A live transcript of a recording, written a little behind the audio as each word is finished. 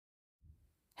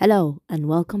Hello and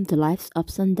welcome to Life's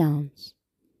Ups and Downs.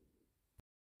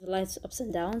 The Life's Ups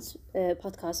and Downs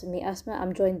podcast with me, Asma.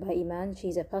 I'm joined by Iman.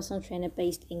 She's a personal trainer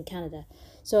based in Canada.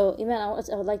 So, Iman,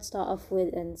 I would like to start off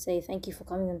with and say thank you for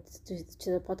coming on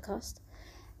to the podcast.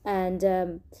 And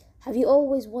have you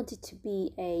always wanted to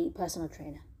be a personal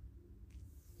trainer?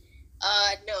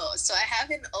 No. So I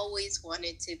haven't always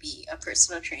wanted to be a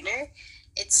personal trainer.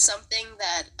 It's something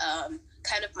that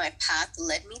kind of my path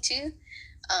led me to.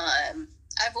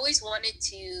 I've always wanted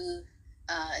to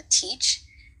teach,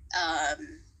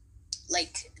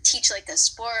 teach like a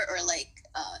sport or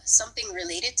something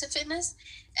related to fitness,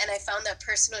 and I found that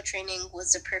personal training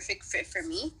was the perfect fit for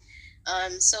me.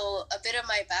 So a bit of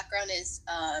my background is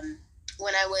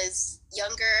when I was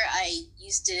younger, I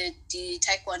used to do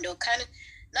taekwondo, kind of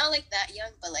not like that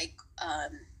young, but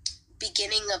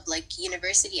beginning of like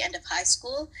university, end of high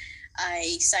school.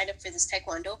 I signed up for this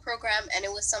taekwondo program, and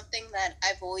it was something that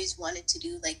I've always wanted to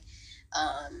do,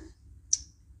 um,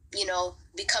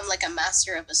 become like a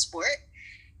master of a sport.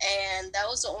 And that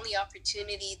was the only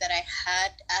opportunity that I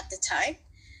had at the time.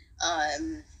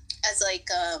 Um, as like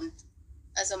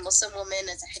as a Muslim woman,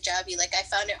 as a hijabi, like I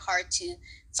found it hard to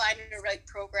find the right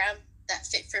program that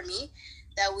fit for me,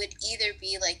 that would either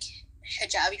be like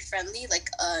hijabi friendly,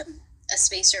 a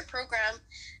spacer program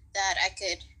that I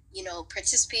could,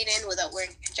 participate in without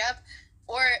wearing hijab,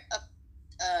 or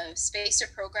a spacer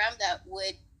program that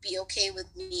would be okay with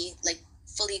me, like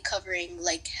fully covering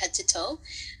like head to toe,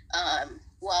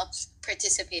 while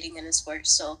participating in a sport.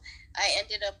 So I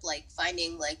ended up like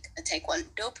finding like a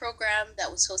taekwondo program that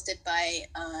was hosted by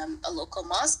a local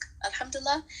mosque,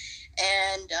 alhamdulillah.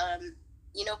 And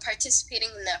participating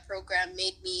in that program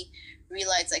made me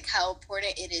realize like how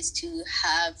important it is to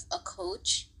have a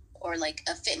coach, or like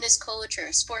a fitness coach or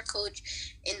a sport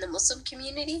coach in the Muslim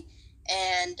community.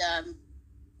 And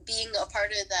being a part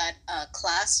of that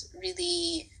class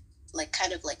really like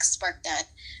kind of like sparked that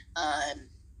um,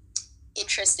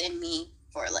 interest in me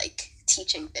for like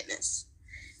teaching fitness.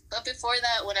 But before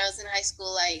that, when I was in high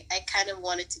school, I kind of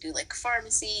wanted to do like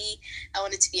pharmacy. I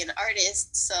wanted to be an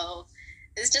artist. So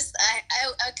it's just,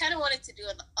 I kind of wanted to do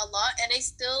a lot. And I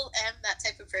still am that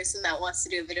type of person that wants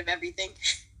to do a bit of everything.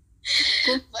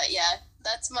 Cool. But yeah,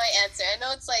 that's my answer. I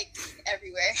know it's like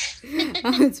everywhere.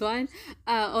 Oh, it's fine.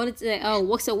 I wanted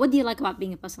to say, what do you like about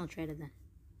being a personal trainer then?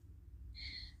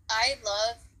 I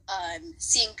love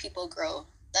seeing people grow.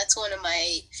 That's one of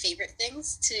my favorite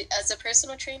things to as a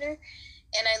personal trainer.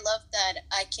 And I love that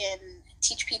I can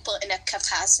teach people in a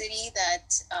capacity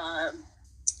that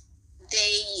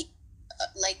they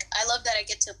like. I love that I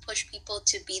get to push people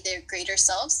to be their greater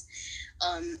selves.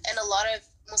 And a lot of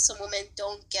Muslim women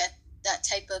don't get that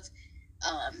type of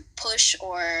push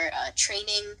or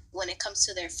training when it comes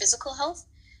to their physical health.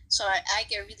 So I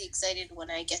get really excited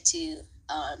when I get to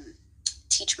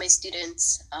teach my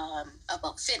students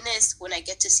about fitness, when I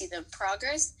get to see them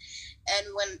progress, and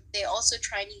when they also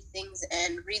try new things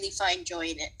and really find joy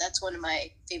in it. That's one of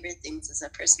my favorite things as a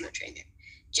personal trainer.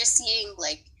 Just seeing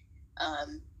like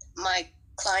my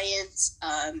clients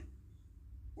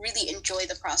really enjoy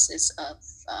the process of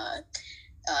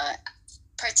uh,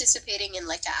 participating in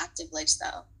like an active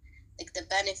lifestyle, like the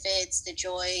benefits, the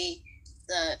joy,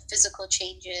 the physical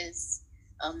changes,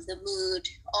 the mood,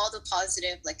 all the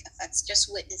positive like effects.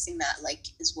 Just witnessing that like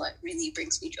is what really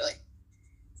brings me joy.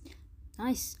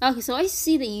 Nice. Okay, so I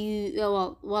see that you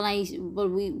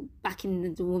we back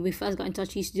in when we first got in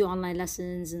touch, you used to do online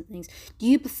lessons and things. Do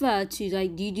you prefer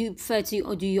to prefer to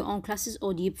or do your own classes,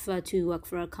 or do you prefer to work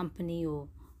for a company, or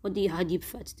how do you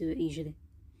prefer to do it usually?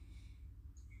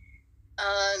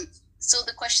 So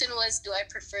the question was, do I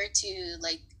prefer to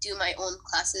like do my own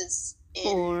classes in?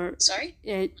 Or Sorry.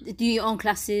 do your own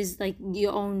classes, like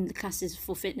your own classes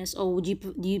for fitness, or do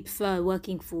you prefer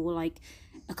working for like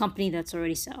a company that's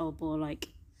already set up, or like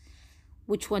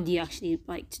which one do you actually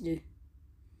like to do?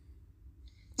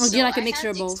 Or do you So like a I mixture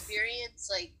had of the both? experience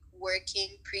like working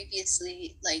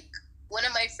previously. Like one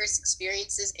of my first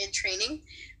experiences in training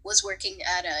was working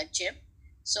at a gym.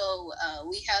 So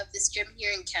we have this gym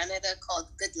here in Canada called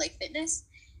Good Life Fitness,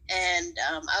 and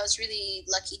I was really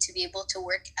lucky to be able to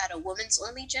work at a women's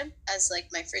only gym as like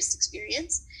my first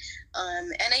experience.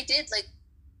 And I did like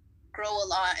grow a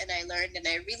lot, and I learned, and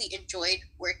I really enjoyed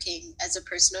working as a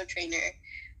personal trainer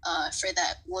for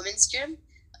that women's gym,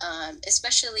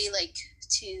 especially like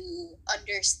to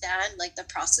understand like the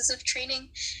process of training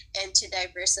and to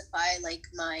diversify like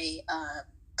my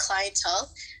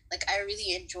clientele. Like I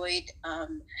really enjoyed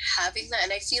having that,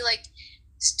 and I feel like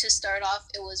to start off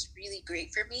it was really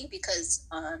great for me because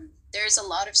there's a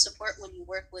lot of support when you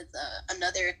work with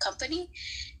another company.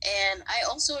 And I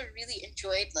also really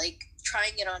enjoyed like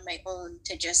trying it on my own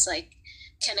to just like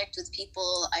connect with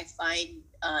people I find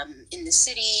in the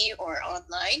city or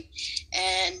online,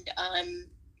 and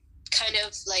kind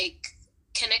of like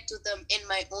connect with them in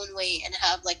my own way and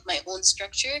have like my own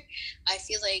structure. I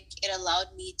feel like it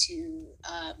allowed me to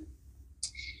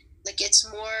like, it's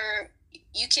more,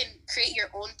 you can create your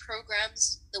own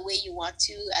programs the way you want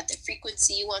to at the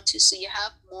frequency you want to, so you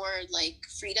have more like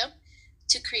freedom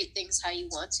to create things how you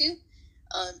want to.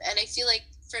 And I feel like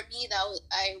for me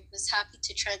I was happy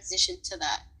to transition to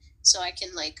that, so I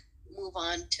can like move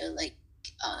on to like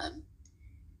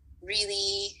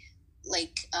really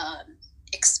like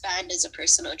expand as a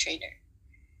personal trainer.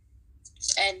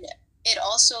 And it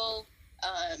also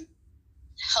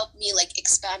helped me like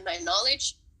expand my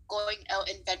knowledge going out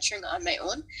and venturing on my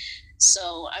own.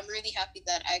 So I'm really happy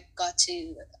that I got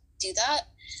to do that.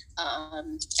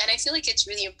 And I feel like it's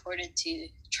really important to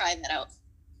try that out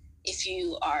if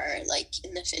you are like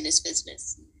in the fitness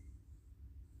business.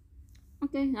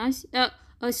 Okay, nice.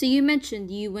 So you mentioned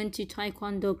you went to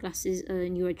taekwondo classes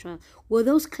in your trial. Were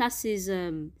those classes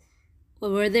or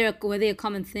were they a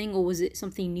common thing, or was it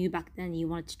something new back then you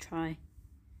wanted to try?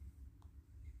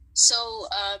 So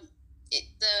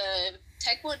the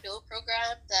taekwondo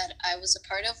program that I was a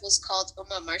part of was called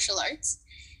Uma Martial Arts,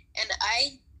 and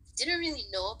I didn't really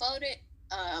know about it.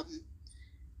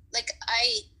 Like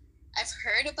I've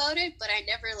heard about it, but I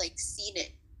never like seen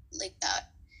it like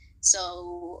that.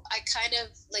 So I kind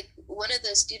of like, one of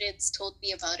the students told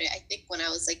me about it, I think when I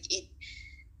was like in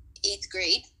 8th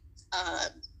grade.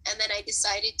 And then I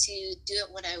decided to do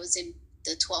it when I was in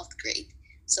the 12th grade.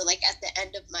 So like at the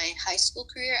end of my high school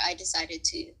career, I decided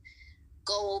to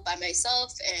go by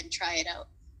myself and try it out.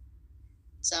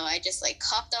 So I just like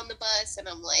hopped on the bus and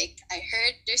I'm like, I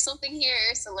heard there's something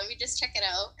here, so let me just check it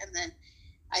out. And then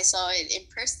I saw it in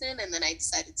person, and then I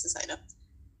decided to sign up.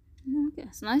 Okay,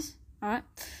 that's nice. All right.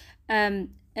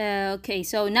 Okay,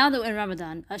 so now that we're in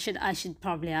Ramadan, I should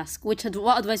probably ask what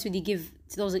advice would you give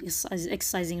to those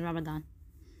exercising in Ramadan?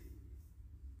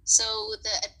 So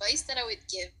the advice that I would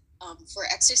give for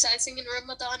exercising in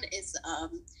Ramadan is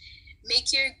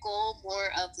make your goal more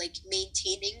of like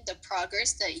maintaining the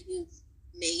progress that you've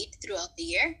made throughout the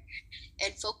year,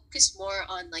 and focus more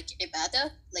on like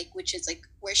ibadah, like, which is like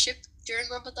worship during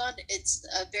Ramadan. It's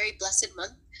a very blessed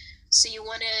month, so you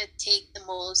want to take the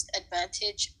most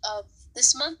advantage of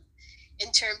this month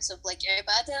in terms of like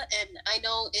ibadah. And I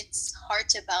know it's hard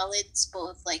to balance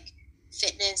both like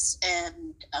fitness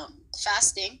and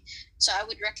fasting, so I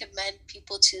would recommend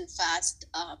people to fast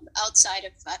outside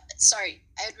of I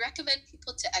would recommend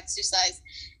people to exercise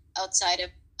outside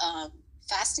of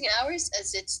fasting hours,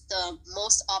 as it's the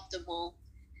most optimal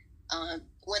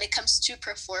when it comes to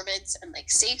performance and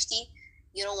like safety.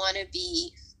 You don't want to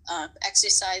be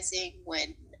exercising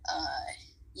when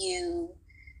you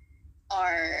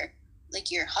are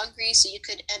like, you're hungry, so you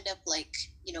could end up like,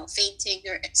 you know, fainting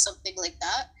or something like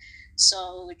that.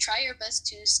 So try your best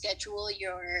to schedule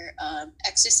your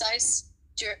exercise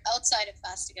outside of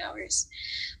fasting hours.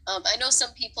 I know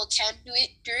some people can do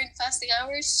it during fasting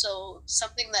hours, so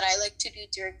something that I like to do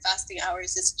during fasting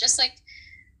hours is just like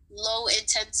low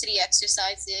intensity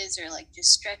exercises, or like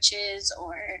just stretches,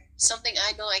 or something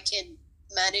I know I can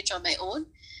manage on my own.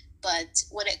 But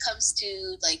when it comes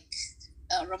to like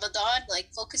Ramadan,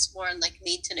 like focus more on like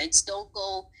maintenance. Don't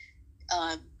go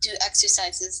do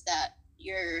exercises that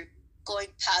you're going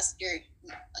past your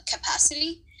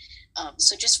capacity.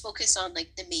 So just focus on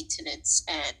like the maintenance,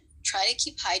 and try to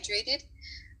keep hydrated.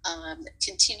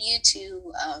 Continue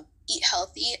to eat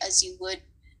healthy as you would.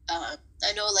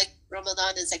 I know like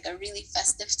Ramadan is like a really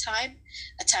festive time,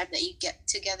 a time that you get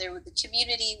together with the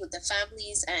community, with the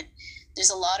families, and there's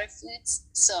a lot of foods.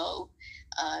 So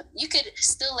you could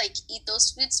still like eat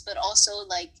those foods, but also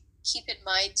like keep in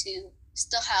mind to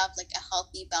still have like a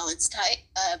healthy, balanced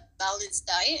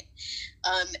diet,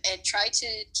 and try to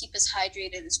keep as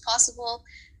hydrated as possible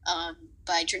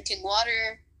by drinking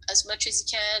water as much as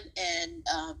you can,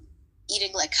 and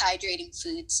eating like hydrating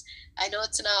foods. I know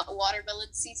it's not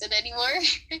watermelon season anymore,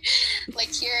 like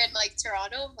here in like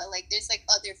Toronto, but like there's like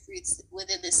other fruits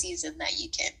within the season that you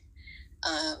can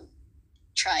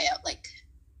try out, like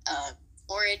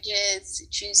oranges,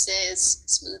 juices,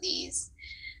 smoothies.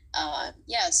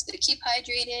 So keep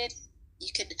hydrated.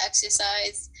 You can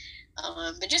exercise,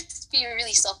 but just be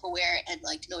really self-aware and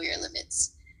like know your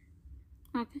limits.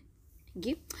 Okay, thank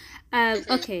you.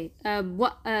 Okay.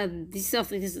 What this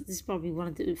is probably one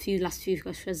of the last few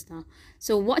questions now.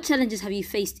 So, what challenges have you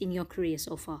faced in your career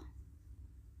so far?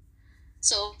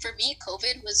 So for me,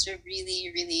 COVID was a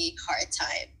really, really hard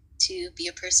time to be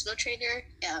a personal trainer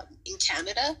in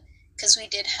Canada, because we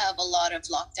did have a lot of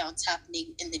lockdowns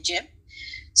happening in the gym.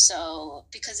 So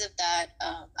because of that,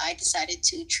 I decided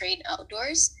to train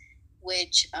outdoors,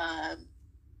 which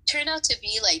turned out to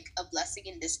be like a blessing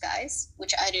in disguise,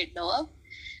 which I didn't know of.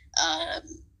 Um,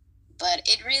 but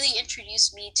it really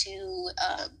introduced me to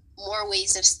more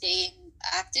ways of staying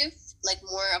active, like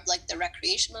more of like the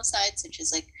recreational side, such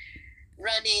as like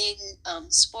running,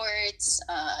 sports,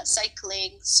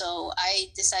 cycling. So I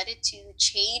decided to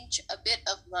change a bit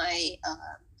of my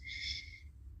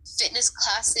fitness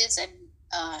classes and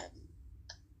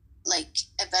like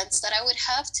events that I would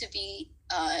have to be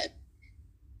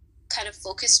kind of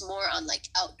focus more on like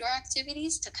outdoor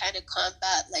activities to kind of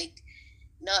combat like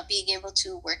not being able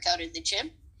to work out in the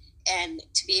gym and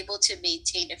to be able to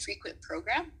maintain a frequent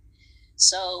program.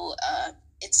 So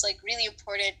it's like really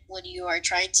important when you are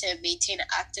trying to maintain an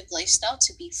active lifestyle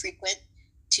to be frequent,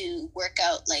 to work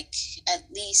out like at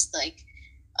least like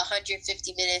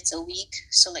 150 minutes a week,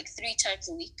 so like 3 times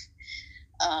a week,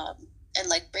 and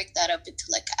like break that up into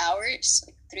like hours,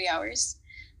 like 3 hours.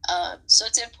 So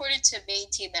it's important to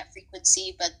maintain that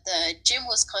frequency, but the gym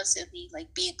was constantly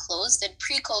like being closed, and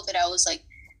pre-COVID I was like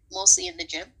mostly in the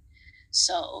gym.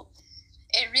 So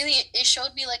it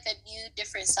showed me like a new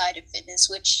different side of fitness,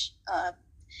 which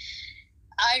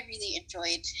I really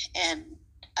enjoyed, and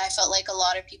I felt like a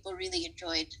lot of people really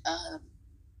enjoyed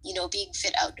being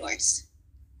fit outdoors.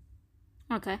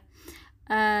 Okay.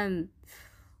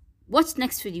 What's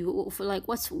next for you? For like,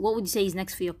 what would you say is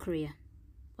next for your career?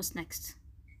 What's next?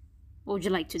 What would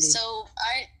you like to do? So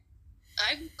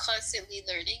I'm constantly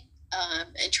learning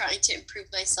and trying to improve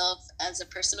myself as a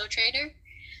personal trainer.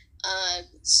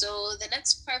 So the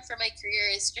next part for my career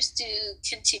is just to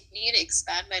continue to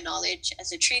expand my knowledge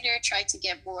as a trainer, try to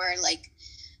get more like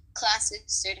classes,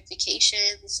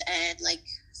 certifications, and like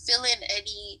fill in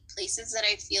any places that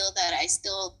I feel that I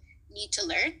still need to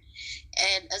learn,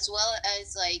 and as well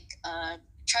as like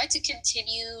try to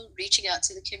continue reaching out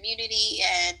to the community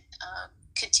and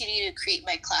continue to create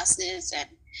my classes and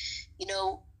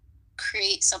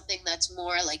create something that's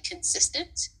more like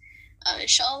consistent,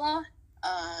 inshallah.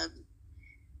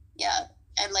 Yeah,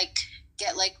 and like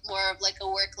get like more of like a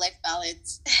work-life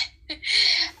balance.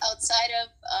 Outside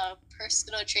of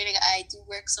personal training, I do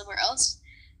work somewhere else,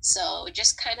 so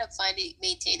just kind of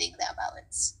maintaining that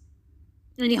balance.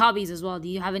 Any hobbies as well? Do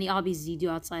you have any hobbies you do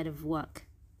outside of work?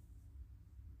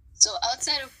 So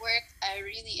outside of work, I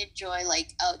really enjoy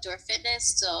like outdoor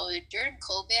fitness. So during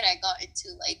COVID, I got into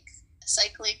like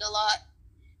cycling a lot.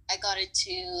 I got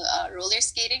into roller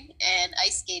skating and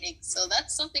ice skating. So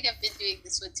that's something I've been doing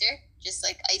this winter, just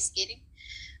like ice skating.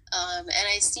 And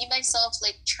I see myself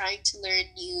like trying to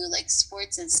learn new like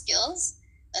sports and skills.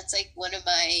 That's like one of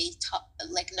my top,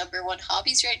 like number one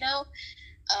hobbies right now.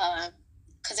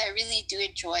 Because I really do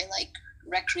enjoy like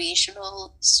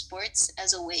recreational sports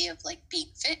as a way of like being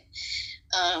fit.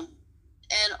 Um,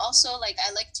 and also like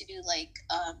I like to do like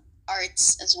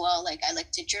arts as well. Like I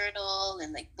like to journal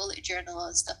and like bullet journal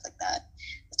and stuff like that.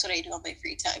 That's what I do on my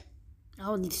free time.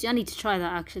 I need to try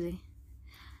that actually.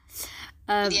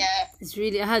 Yeah.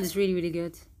 I heard it's really, really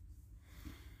good.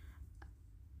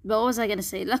 But what was I gonna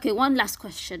say? Okay, one last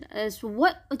question is: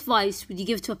 what advice would you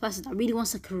give to a person that really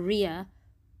wants a career,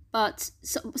 but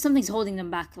something's holding them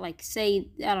back? Like, say,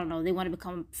 I don't know, they want to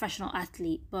become a professional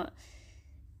athlete, but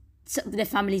their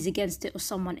family's against it, or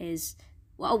someone is.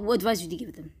 What advice would you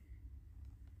give them?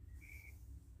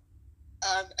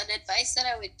 An advice that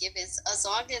I would give is, as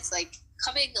long as like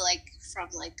coming like from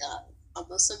like a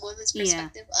Muslim woman's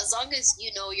perspective, as long as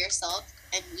you know yourself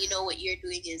and you know what you're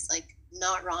doing is like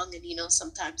not wrong, and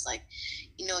sometimes like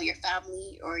your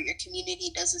family or your community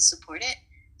doesn't support it,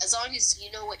 as long as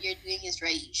you know what you're doing is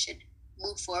right, you should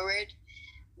move forward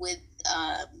with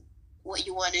what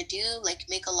you want to do. Like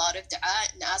make a lot of dua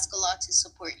and ask Allah to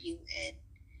support you in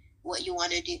what you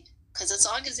want to do, because as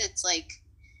long as it's like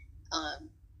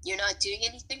you're not doing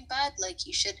anything bad, like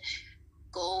you should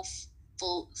go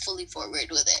fully forward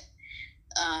with it.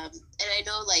 And I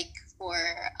know like for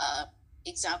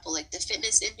example, like the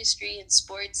fitness industry and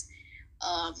sports,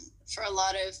 for a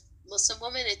lot of Muslim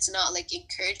women, it's not like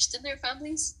encouraged in their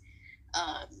families.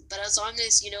 But as long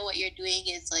as you know what you're doing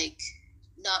is like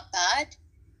not bad,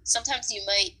 sometimes you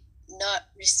might not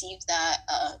receive that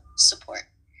support.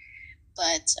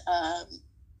 But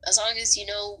as long as you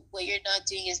know what you're not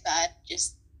doing is bad,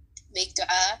 just make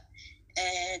dua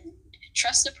and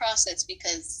trust the process,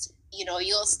 because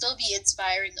you'll still be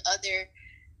inspiring other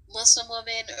Muslim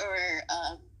women or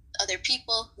other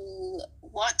people who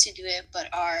want to do it but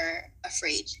are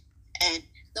afraid. And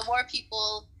the more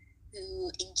people who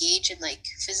engage in like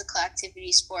physical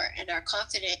activity sport and are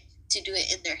confident to do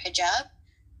it in their hijab,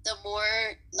 the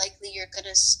more likely you're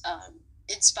gonna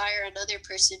inspire another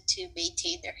person to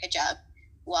maintain their hijab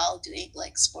while doing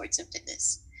like sports and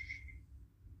fitness.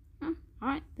 All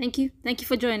right. Thank you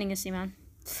for joining us, Iman.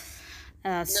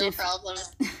 No problem.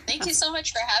 Thank you so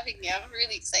much for having me. I'm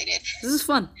really excited. This is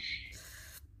fun.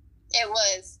 It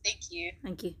was. Thank you.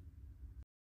 Thank you.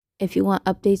 If you want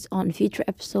updates on future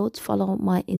episodes, follow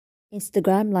my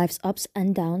Instagram Life's Ups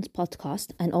and Downs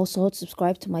podcast, and also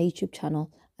subscribe to my YouTube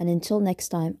channel. And until next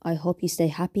time, I hope you stay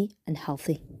happy and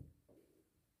healthy.